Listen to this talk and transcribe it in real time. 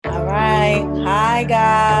Hi,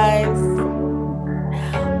 guys.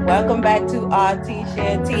 Welcome back to RT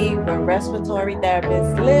Share Tea, where respiratory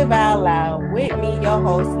therapists live out loud. With me, your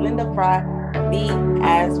host, Linda Fry, the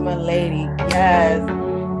asthma lady. Yes.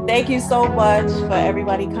 Thank you so much for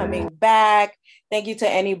everybody coming back. Thank you to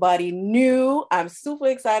anybody new. I'm super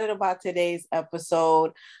excited about today's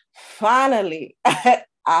episode. Finally, I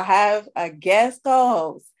have a guest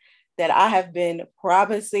co-host that I have been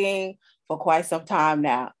promising for quite some time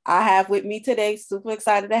now. I have with me today, super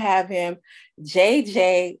excited to have him,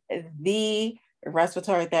 JJ, the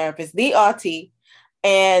respiratory therapist, the RT.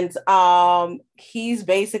 And he's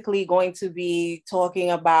basically going to be talking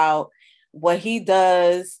about what he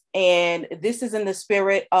does. And this is in the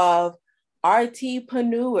spirit of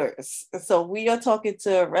RTpreneurs. So we are talking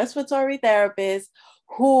to respiratory therapists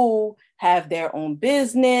who have their own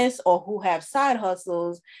business or who have side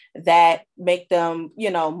hustles that make them,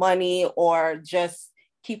 money or just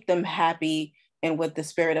keep them happy and with the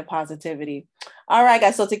spirit of positivity. All right,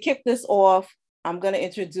 guys. So to kick this off, I'm going to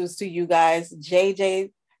introduce to you guys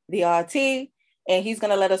JJ, the RT, and he's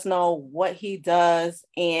going to let us know what he does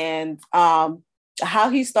and how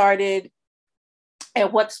he started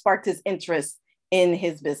and what sparked his interest in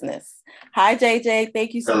his business. Hi, JJ.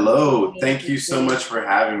 Thank you so much. Hello. Thank you so much for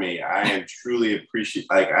having me. I truly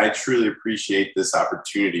appreciate this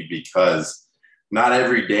opportunity because not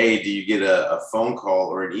every day do you get a phone call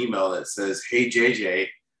or an email that says, "Hey, JJ,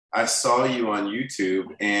 I saw you on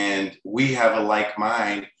YouTube and we have a like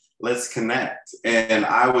mind. Let's connect." And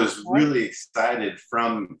I was really excited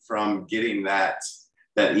from getting that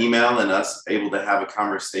email and us able to have a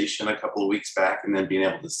conversation a couple of weeks back and then being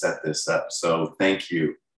able to set this up. So thank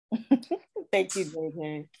you. Thank you,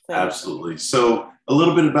 JJ. Absolutely. So a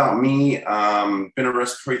little bit about me. Been a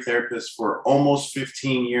respiratory therapist for almost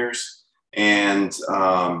 15 years. And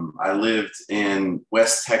I lived in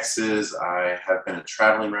West Texas. I have been a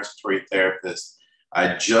traveling respiratory therapist.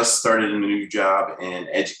 I just started a new job in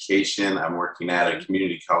education. I'm working at a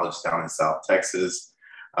community college down in South Texas.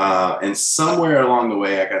 And somewhere along the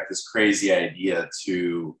way, I got this crazy idea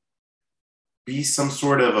to be some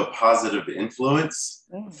sort of a positive influence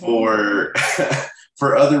for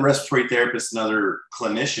other respiratory therapists and other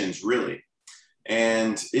clinicians, really.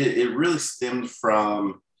 And it really stemmed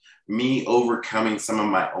from me overcoming some of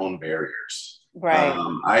my own barriers. Right.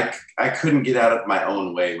 I couldn't get out of my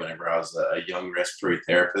own way whenever I was a young respiratory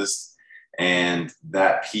therapist. And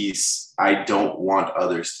that piece, I don't want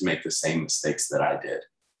others to make the same mistakes that I did.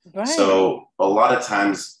 Right. So a lot of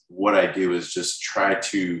times what I do is just try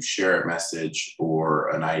to share a message or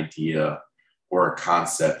an idea or a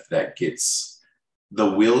concept that gets the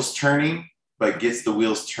wheels turning, but gets the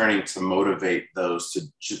wheels turning to motivate those to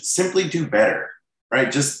just simply do better,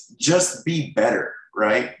 right? Just be better,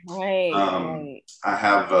 right? Right. Right. I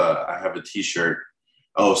have a t-shirt.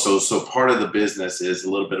 Oh, so part of the business is a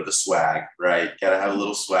little bit of a swag, right? Got to have a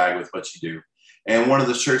little swag with what you do. And one of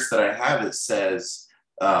the shirts that I have, it says,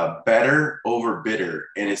 better over bitter,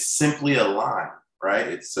 and it's simply a line, right?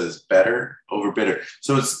 It says better over bitter.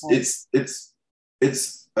 So it's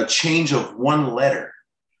a change of one letter,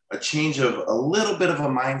 a change of a little bit of a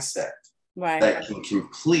mindset, right, that can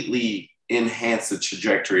completely enhance the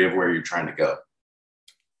trajectory of where you're trying to go.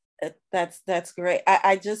 That's great.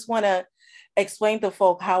 I just want to explain to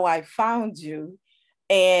folk how I found you.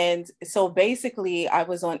 And so basically I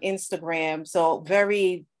was on Instagram. So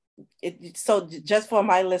just for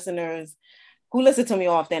my listeners who listen to me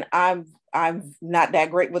often, I'm not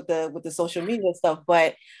that great with the social media stuff,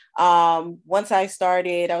 but once I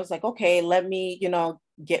started, I was like, okay, let me,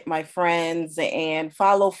 get my friends and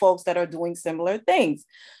follow folks that are doing similar things.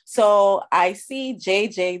 So I see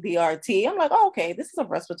JJ the RT. I'm like, oh, okay, this is a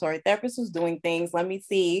respiratory therapist who's doing things. Let me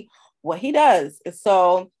see what he does.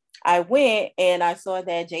 So I went and I saw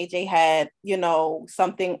that JJ had,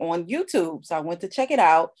 something on YouTube. So I went to check it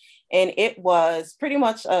out. And it was pretty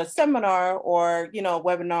much a seminar or,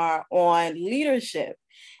 webinar on leadership.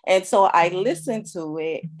 And so I listened to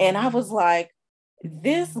it and I was like,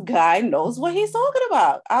 this guy knows what he's talking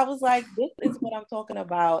about. I was like, this is what I'm talking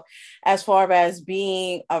about as far as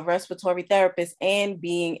being a respiratory therapist and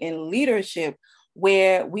being in leadership,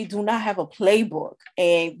 where we do not have a playbook.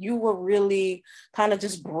 And you were really kind of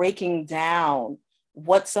just breaking down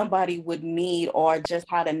what somebody would need or just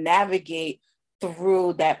how to navigate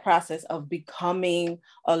through that process of becoming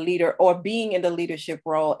a leader or being in the leadership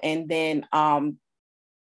role. And then,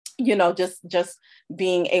 just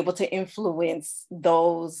being able to influence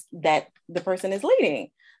those that the person is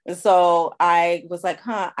leading. And so I was like,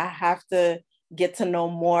 I have to get to know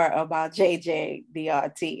more about JJ, the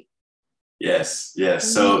RT. Yes.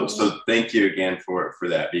 So thank you again for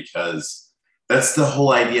that, because that's the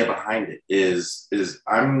whole idea behind it is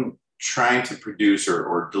I'm trying to produce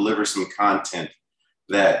or deliver some content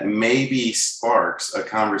that maybe sparks a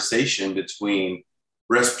conversation between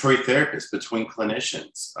respiratory therapists, between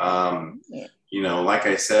clinicians. Yeah. You know, like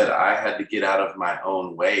I said, I had to get out of my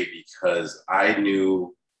own way because I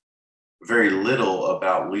knew very little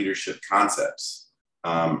about leadership concepts.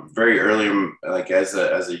 Very early, like as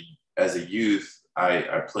a youth,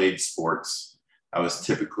 I played sports. I was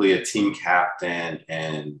typically a team captain,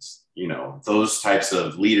 and you know those types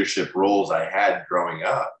of leadership roles I had growing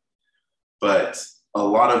up. But a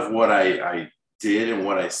lot of what I did and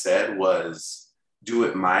what I said was do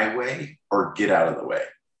it my way or get out of the way,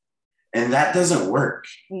 and that doesn't work.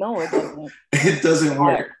 No, it doesn't. It doesn't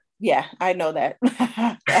work. Yeah, I know that.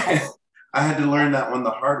 I had to learn that one the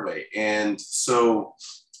hard way. And so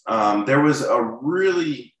there was a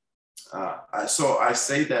really, so I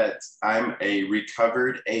say that I'm a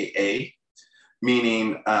recovered AA,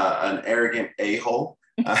 meaning an arrogant a-hole.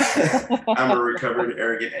 I'm a recovered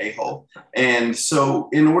arrogant a-hole. And so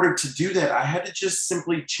in order to do that, I had to just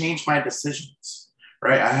simply change my decisions,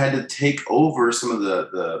 right? I had to take over some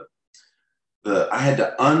of I had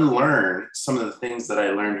to unlearn some of the things that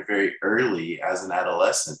I learned very early as an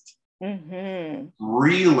adolescent. Mm-hmm.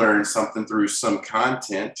 Relearn something through some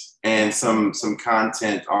content and some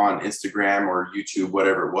content on Instagram or YouTube,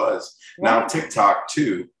 whatever it was. Right. Now TikTok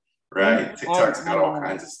too, right? Mm-hmm. TikTok's got all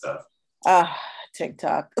kinds of stuff.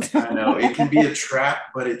 TikTok. I know it can be a trap,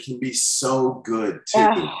 but it can be so good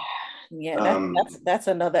too. Yeah, that's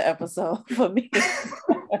another episode for me.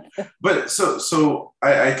 But so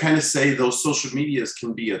I kind of say those social medias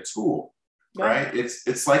can be a tool, right?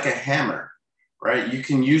 It's like a hammer, right? You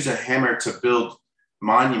can use a hammer to build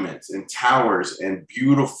monuments and towers and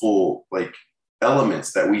beautiful like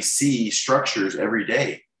elements that we see, structures every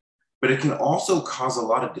day, but it can also cause a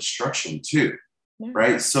lot of destruction too,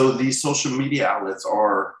 right? So these social media outlets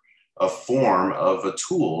are a form of a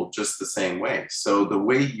tool just the same way. So the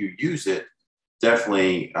way you use it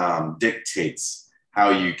definitely dictates how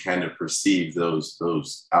you kind of perceive those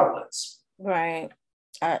outlets. Right.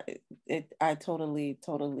 I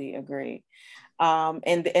totally agree.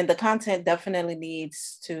 And the content definitely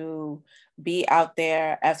needs to be out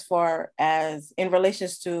there as far as in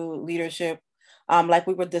relations to leadership. Like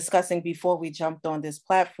we were discussing before we jumped on this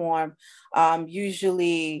platform,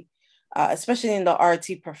 usually, especially in the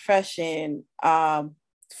RT profession,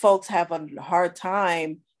 folks have a hard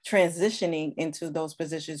time transitioning into those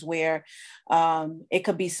positions where it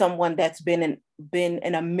could be someone that's been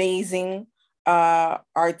an amazing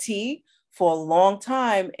RT for a long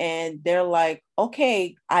time, and they're like,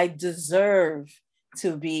 okay, I deserve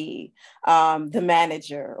to be the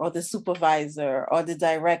manager or the supervisor or the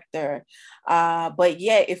director. But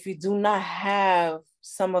yet, if you do not have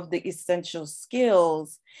some of the essential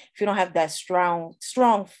skills, if you don't have that strong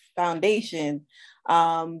foundation,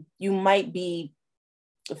 you might be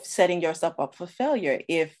setting yourself up for failure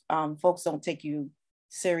if folks don't take you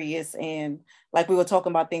serious. And like we were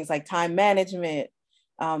talking about things like time management,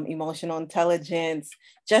 emotional intelligence,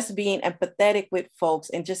 just being empathetic with folks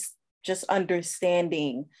and just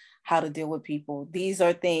understanding how to deal with people. These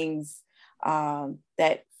are things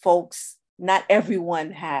that folks, not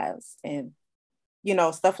everyone has. And, you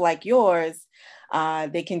know, stuff like yours,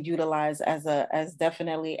 they can utilize as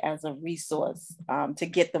definitely as a resource to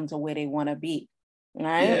get them to where they want to be.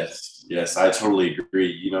 Right? Yes, I totally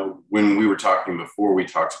agree. You know, when we were talking before, we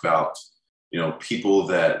talked about, you know, people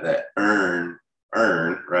that earn,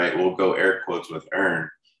 right? We'll go air quotes with earn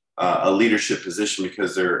a leadership position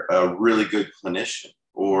because they're a really good clinician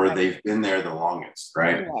or they've been there the longest,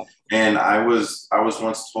 right? Yeah. And I was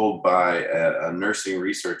once told by a nursing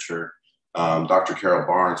researcher, Dr. Carol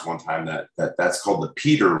Barnes, one time that's called the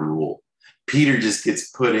Peter rule. Peter just gets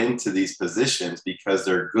put into these positions because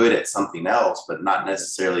they're good at something else, but not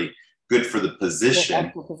necessarily good for the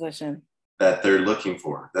position that they're looking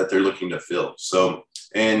for, that they're looking to fill. So,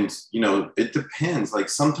 and, you know, it depends. Like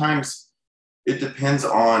sometimes it depends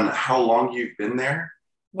on how long you've been there,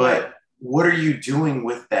 but what are you doing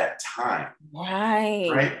with that time?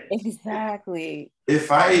 Right. Exactly.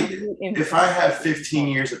 If I have 15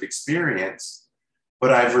 years of experience,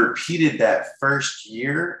 but I've repeated that first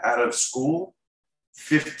year out of school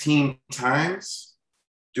 15 times,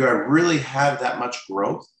 do I really have that much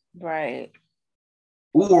growth? Right.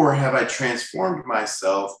 Or have I transformed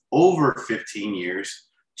myself over 15 years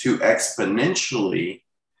to exponentially,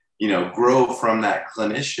 you know, grow from that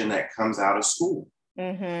clinician that comes out of school?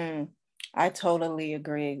 Mm-hmm. I totally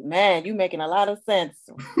agree. Man, you're making a lot of sense.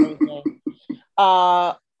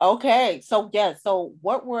 Okay. So, yeah. So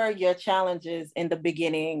what were your challenges in the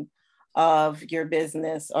beginning of your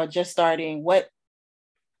business or just starting? What,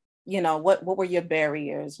 what were your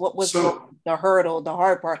barriers? What was the hurdle, the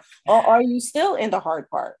hard part? Or are you still in the hard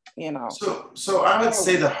part, So I would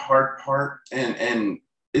say the hard part, and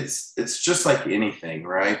it's just like anything,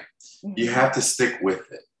 right? Mm-hmm. You have to stick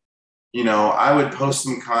with it. I would post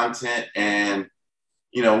some content and,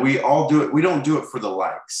 we all do it. We don't do it for the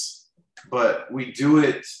likes, but we do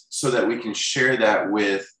it so that we can share that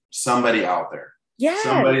with somebody out there. Yeah.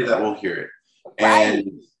 Somebody that will hear it. Right.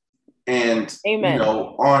 And Amen.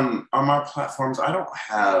 On my platforms, I don't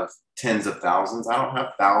have tens of thousands. I don't have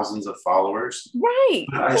thousands of followers. Right.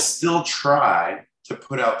 But I still try to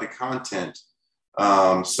put out the content.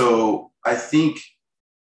 So I think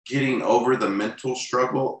getting over the mental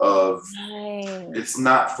struggle of it's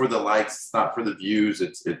not for the likes, it's not for the views,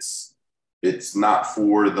 it's not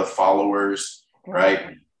for the followers,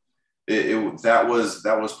 right? That was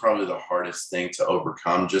probably the hardest thing to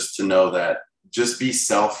overcome, just to know that, just be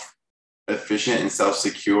self-efficient and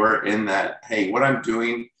self-secure in that, hey, what I'm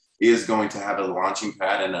doing is going to have a launching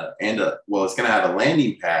pad and it's going to have a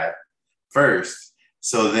landing pad first,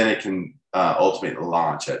 so then it can ultimately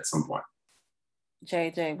launch at some point.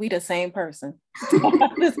 JJ, we the same person.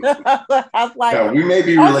 I was like, yeah, we may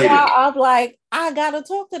be related. I'm like, I gotta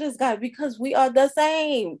talk to this guy because we are the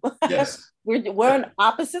same. Yes. we're on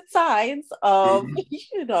opposite sides of,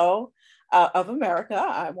 mm-hmm. Of America.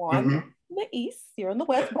 I'm on mm-hmm. the east, you're on the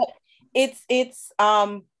west, but it's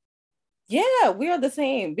yeah, we are the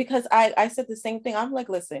same, because I said the same thing. I'm like,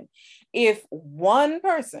 listen, if one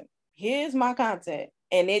person hears my content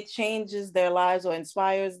and it changes their lives or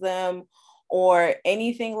inspires them or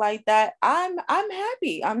anything like that, I'm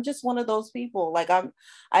happy. I'm just one of those people. Like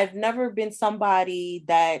I've never been somebody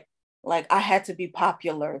that, like, I had to be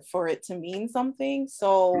popular for it to mean something.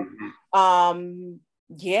 So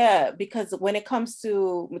yeah, because when it comes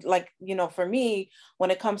to, like, for me,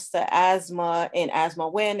 when it comes to asthma and asthma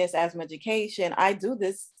awareness, asthma education, I do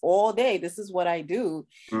this all day. This is what I do.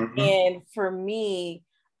 Mm-hmm. And for me,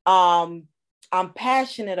 I'm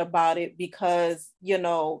passionate about it because,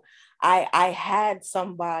 I had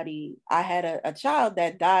somebody, I had a child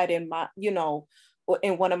that died in my,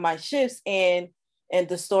 in one of my shifts. And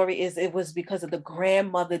the story is, it was because of the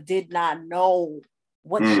grandmother did not know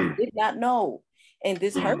what she did not know. And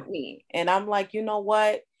this hurt me. And I'm like, you know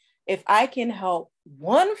what? If I can help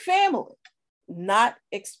one family not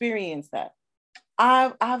experience that,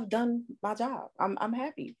 I've done my job. I'm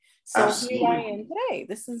happy. So Absolutely. Here I am today.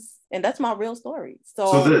 That's my real story.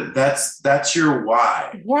 So that's your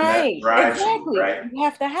why. Right. Exactly. You, right? You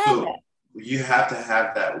have to have that. You have to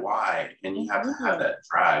have that why, and you have to have that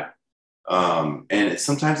drive. And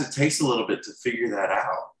sometimes it takes a little bit to figure that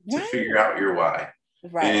out, to figure out your why.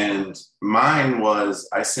 Right. And mine was,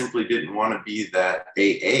 I simply didn't want to be that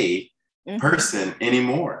AA person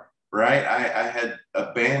anymore. Right. I had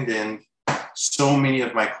abandoned so many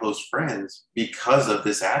of my close friends because of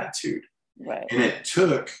this attitude. Right. And it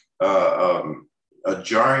took a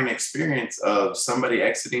jarring experience of somebody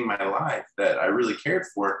exiting my life that I really cared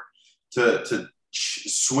for to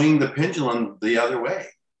swing the pendulum the other way.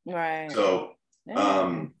 Right. So,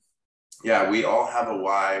 we all have a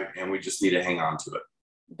why, and we just need to hang on to it.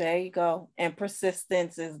 There you go. And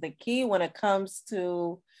persistence is the key when it comes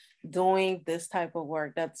to doing this type of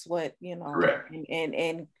work. That's what, Correct.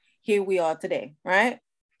 And here we are today, right?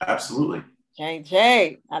 Absolutely.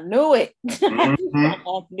 JJ, I knew it.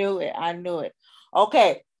 Mm-hmm. I knew it.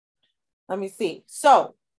 Okay, let me see.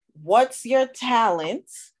 So what's your talent?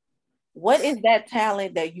 What is that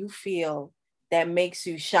talent that you feel that makes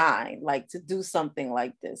you shine, like to do something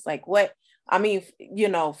like this? Like what, I mean,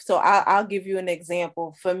 so I'll give you an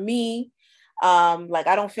example. For me, like,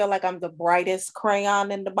 I don't feel like I'm the brightest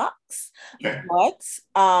crayon in the box, but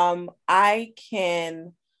I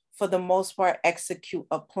can, for the most part, execute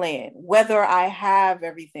a plan, whether I have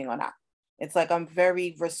everything or not. It's like I'm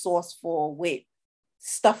very resourceful with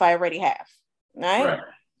stuff I already have, right?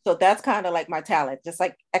 So that's kind of like my talent, just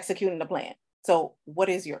like executing the plan. So what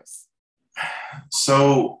is yours?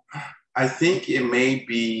 So I think it may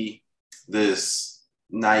be this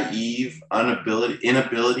naive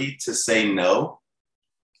inability to say no,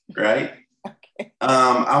 right? Okay.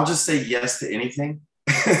 I'll just say yes to anything,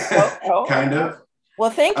 kind of.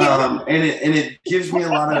 Well, thank you. And it gives me a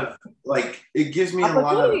lot of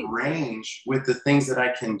range with the things that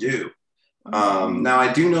I can do. Now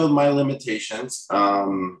I do know my limitations.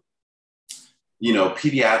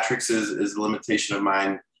 Pediatrics is a limitation of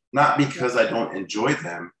mine, not because I don't enjoy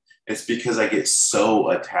them. It's because I get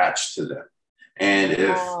so attached to them. And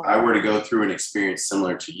if I Oh. were to go through an experience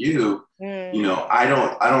similar to you, you Mm. know, I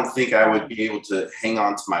don't think I would be able to hang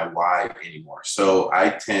on to my why anymore. So I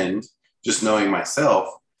tend, just knowing myself,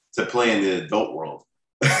 to play in the adult world.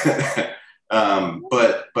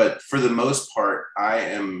 But for the most part,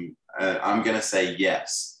 I'm gonna say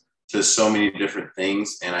yes to so many different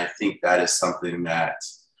things, and I think that is something that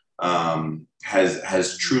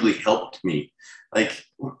has truly helped me. Like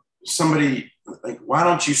somebody, like, why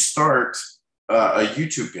don't you start a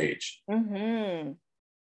YouTube page? Mm-hmm.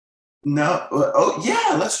 No, oh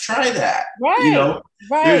yeah, let's try that. You Right. know,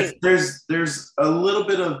 there's Right. there's a little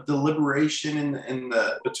bit of deliberation in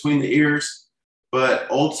the between the ears, but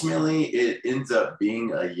ultimately it ends up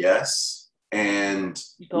being a yes. And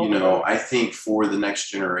Go you for know, it. I think for the next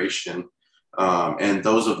generation, and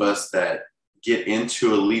those of us that get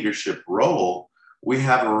into a leadership role, we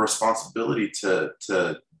have a responsibility to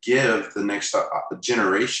give the next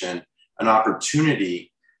generation an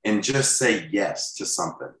opportunity and just say yes to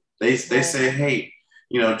something. They Right. say, hey,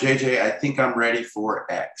 you know, JJ, I think I'm ready for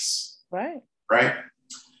X, Right. right?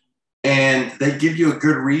 And they give you a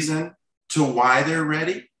good reason to why they're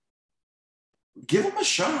ready. Give them a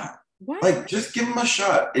shot. Right. Like, just give them a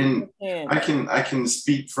shot. And Yeah. I can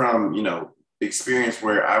speak from, you know, experience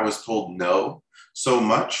where I was told no so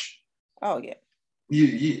much. Oh yeah.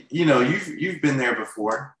 You know, you've been there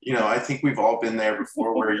before. You know, I think we've all been there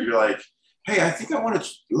before, where you're like, hey, I think I want to,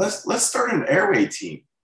 let's start an airway team.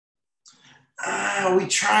 We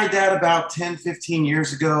tried that about 10, 15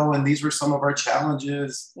 years ago, and these were some of our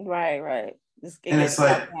challenges. Right. Right. It And gets it's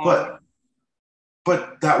tough like, now.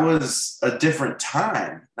 but that was a different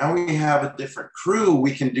time. Now we have a different crew.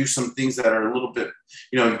 We can do some things that are a little bit,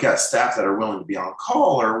 you know, you've got staff that are willing to be on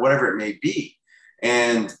call or whatever it may be.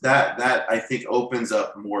 And that I think opens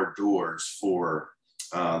up more doors for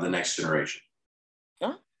the next generation.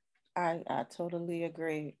 Huh? I totally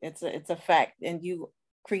agree. It's a fact, and you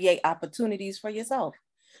create opportunities for yourself.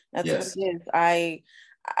 That's what it Yes. is. I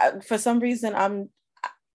for some reason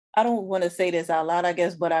I don't want to say this out loud, I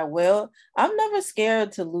guess, but I will. I'm never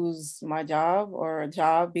scared to lose my job or a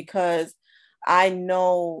job because I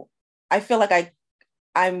know I feel like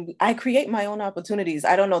I create my own opportunities.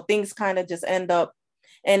 I don't know, things kind of just end up,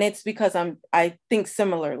 and it's because I think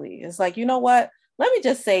similarly. It's like, you know what? Let me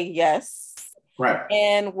just say yes Right.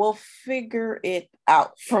 and we'll figure it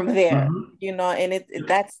out from there. Mm-hmm. And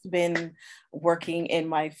that's been working in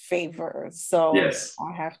my favor. So Yes.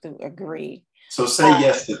 I have to agree. So say Uh,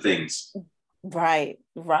 yes to things. right.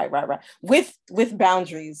 With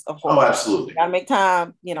boundaries, of Oh, course. You absolutely. gotta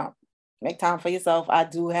make time for yourself. I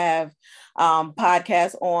do have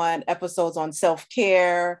podcasts on episodes on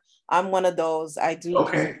self-care. I'm one of those. I do get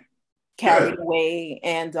Okay. carried Good. away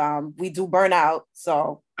and we do burn out.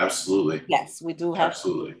 So Absolutely. yes, we do have to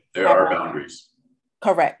Absolutely. There have are our boundaries.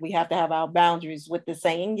 correct. We have to have our boundaries with the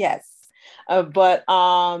saying yes. But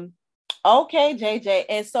okay, JJ.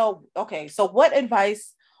 And so okay, so what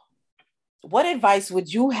advice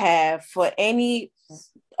would you have for any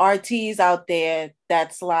RTs out there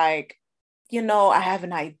that's like, I have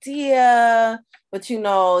an idea, but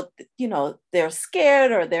they're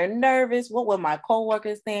scared or they're nervous. What will my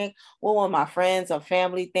coworkers think? What will my friends or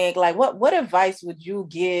family think? Like what advice would you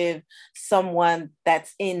give someone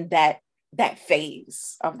that's in that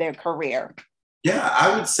phase of their career? Yeah,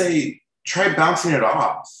 I would say try bouncing it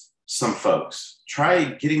off some folks. Try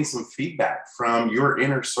getting some feedback from your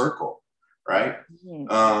inner circle, right?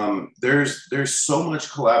 Mhm. There's so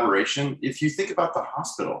much collaboration. If you think about the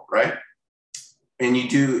hospital, right? And you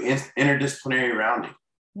do interdisciplinary rounding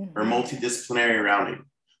or Mhm. multidisciplinary rounding,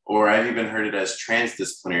 or I've even heard it as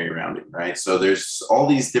transdisciplinary rounding, right? So there's all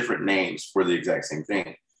these different names for the exact same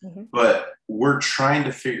thing. Mhm. But we're trying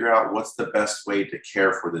to figure out what's the best way to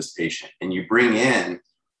care for this patient. And you bring in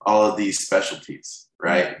all of these specialties,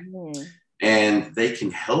 right? Mhm. And they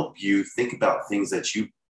can help you think about things that you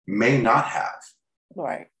may not have.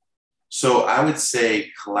 Right. So I would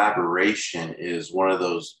say collaboration is one of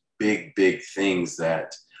those big, big things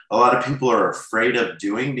that a lot of people are afraid of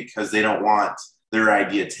doing because they don't want their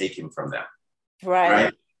idea taken from them, Right.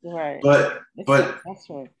 right? Right. But It's so but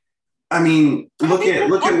stressful. I mean, I look think at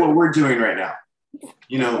look at what we're doing right now.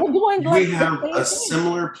 You know, we're doing like we the have a same thing.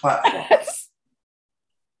 similar platform,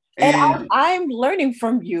 And and I'm learning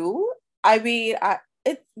from you. I mean,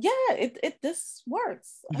 it this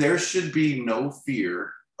works. there should be no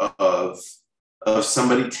fear of of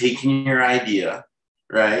somebody taking your idea,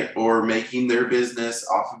 right, or making their business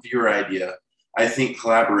off of your idea. I think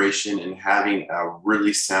collaboration and having a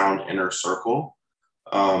really sound inner circle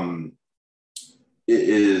um,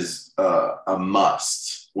 is a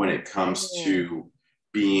must when it comes Mhm. to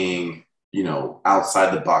being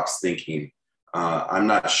outside the box thinking. I'm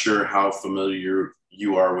not sure how familiar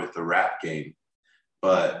you are with the rap game,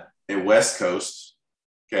 but in West Coast,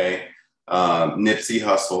 okay, Nipsey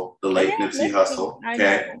Hussle, the Oh, late yeah, Nipsey Nipsey. Hussle, I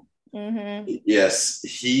okay, know. Mm-hmm. yes,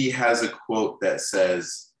 he has a quote that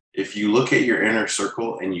says, "If you look at your inner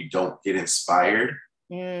circle and you don't get inspired,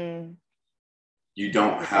 Mm. you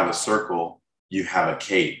don't have a circle, you have a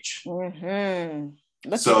cage." Mm-hmm.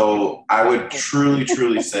 Look at So I would you. truly,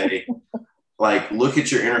 truly say, like, look at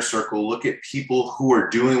your inner circle, look at people who are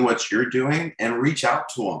doing what you're doing and reach out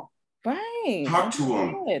to them, Right. talk to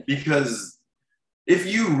them. Understood. Because if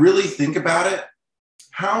you really think about it,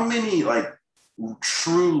 how many like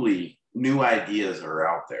truly new ideas are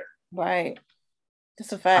out there? Right.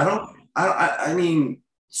 Just a I fact. don't, I mean,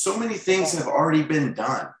 so many things have already been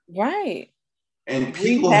done Right. and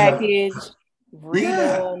people have, Repackage,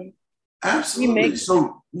 yeah, redone, absolutely. remix.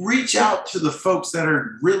 So reach out to the folks that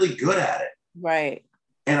are really good at it. Right.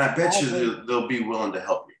 And I bet I you agree. they'll be willing to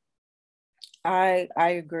help you. I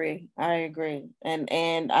agree. I agree.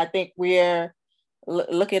 And I think we're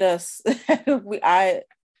look at us. I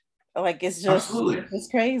like Absolutely. it's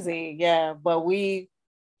crazy. Yeah. But JJ,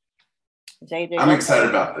 I'm don't excited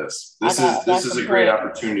about this. I This got is some a great plans.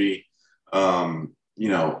 opportunity.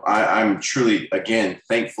 I'm truly again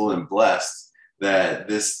thankful and blessed that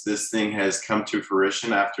this thing has come to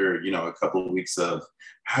fruition after a couple of weeks of,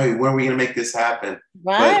 hey, when are we going to make this happen?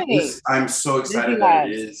 But Right. I'm so Busy excited that it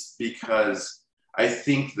lives. is, because I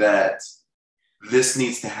think that this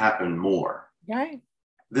needs to happen more. Right. I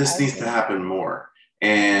This needs to agree. happen more.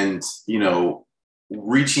 And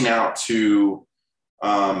reaching out to,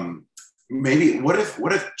 maybe what if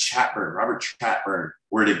Robert Chatburn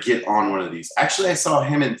were to get on one of these? Actually, I saw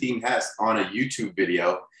him and Dean Hess on a YouTube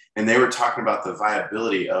video, and they were talking about the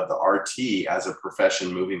viability of the RT as a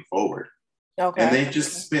profession moving forward. And Okay. they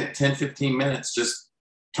just spent 10, 15 minutes just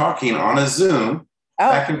talking on a Zoom Oh.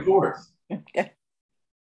 back and forth. Okay.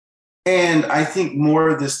 And I think more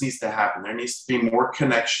of this needs to happen. There needs to be more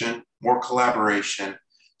connection, more collaboration,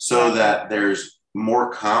 so that there's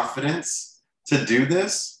more confidence to do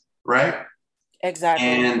this, right? Exactly.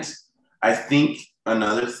 And I think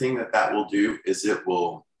another thing that will do is it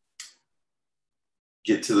will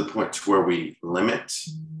get to the point to where we limit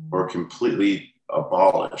or completely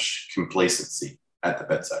abolish complacency at the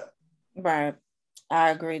bedside. Right. I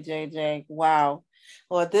agree, JJ. Wow.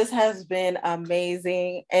 Well, this has been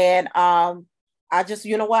amazing. And I just,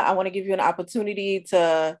 you know what? I want to give you an opportunity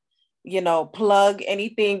to, plug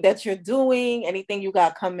anything that you're doing, anything you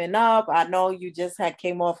got coming up. I know you just had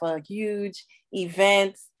came off a huge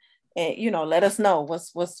event, and let us know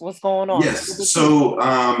what's going on. Yes. So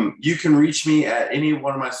you can reach me at any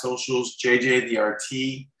one of my socials, JJ the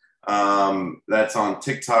RT. That's on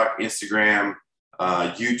TikTok, Instagram,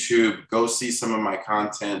 YouTube. Go see some of my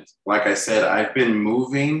content. Like I said, I've been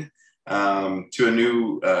moving to a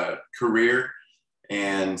new career.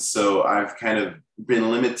 And so I've kind of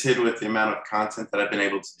been limited with the amount of content that I've been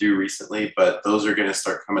able to do recently, but those are going to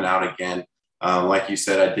start coming out again. Like you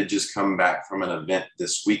said, I did just come back from an event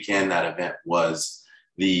this weekend. That event was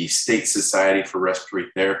the State Society for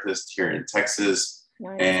Respiratory Therapists here in Texas.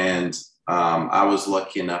 Nice. And I was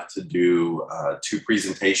lucky enough to do 2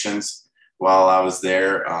 presentations while I was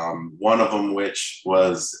there. One of them, which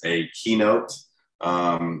was a keynote.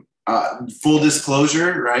 Full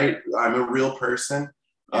disclosure, right? I'm a real person.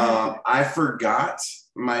 I forgot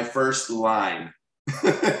my first line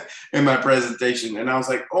in my presentation, and I was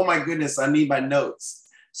like, oh my goodness, I need my notes.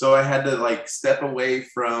 So I had to step away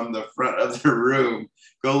from the front of the room,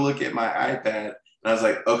 go look at my iPad, and I was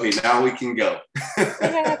like, okay, now we can go.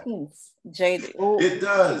 It happens, JD. It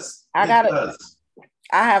does. I it got does.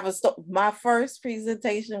 I have my first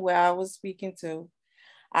presentation where I was speaking to.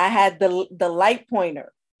 I had the light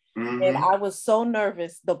pointer. Mm-hmm. And I was so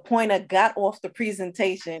nervous. The pointer got off the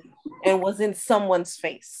presentation and was in someone's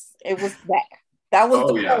face. It was that. That was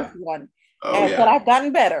the first one. But I've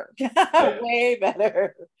gotten better. Way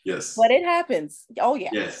better. Yes. But it happens. Oh yeah.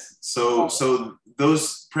 Yes. So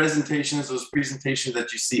those presentations that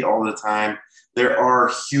you see all the time, there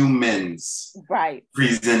are humans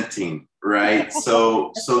presenting, right?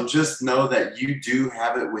 So just know that you do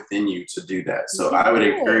have it within you to do that. So I would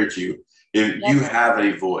encourage you, if you have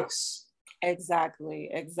a voice. Exactly.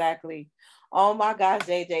 Oh my gosh,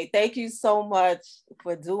 JJ, thank you so much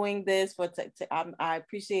for doing this. I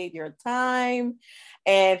appreciate your time.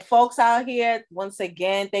 And folks out here, once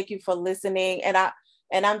again, thank you for listening. And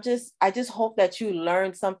I just hope that you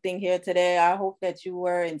learned something here today. I hope that you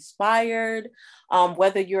were inspired,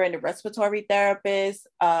 whether you're in a respiratory therapist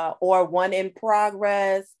or one in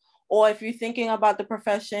progress, or if you're thinking about the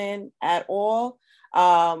profession at all,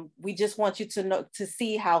 we just want you to know, to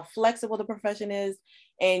see how flexible the profession is,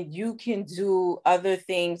 and you can do other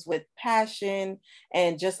things with passion,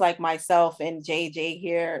 and just like myself and JJ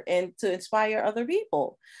here, and to inspire other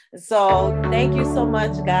people. So thank you so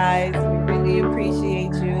much, guys. We really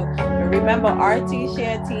appreciate you. And remember, RT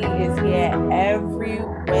Share Tea is here every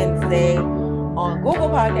Wednesday on Google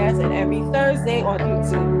Podcasts and every Thursday on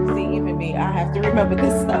YouTube. See, even me, I have to remember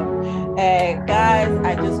this stuff. And guys,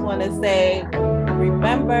 I just want to say,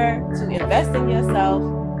 remember to invest in yourself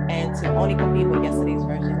and to only compete with yesterday's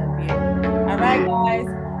version of you. All right, guys.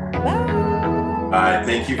 Bye. Bye.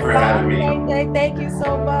 Thank you for having me. Thank you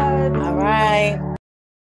so much. All right.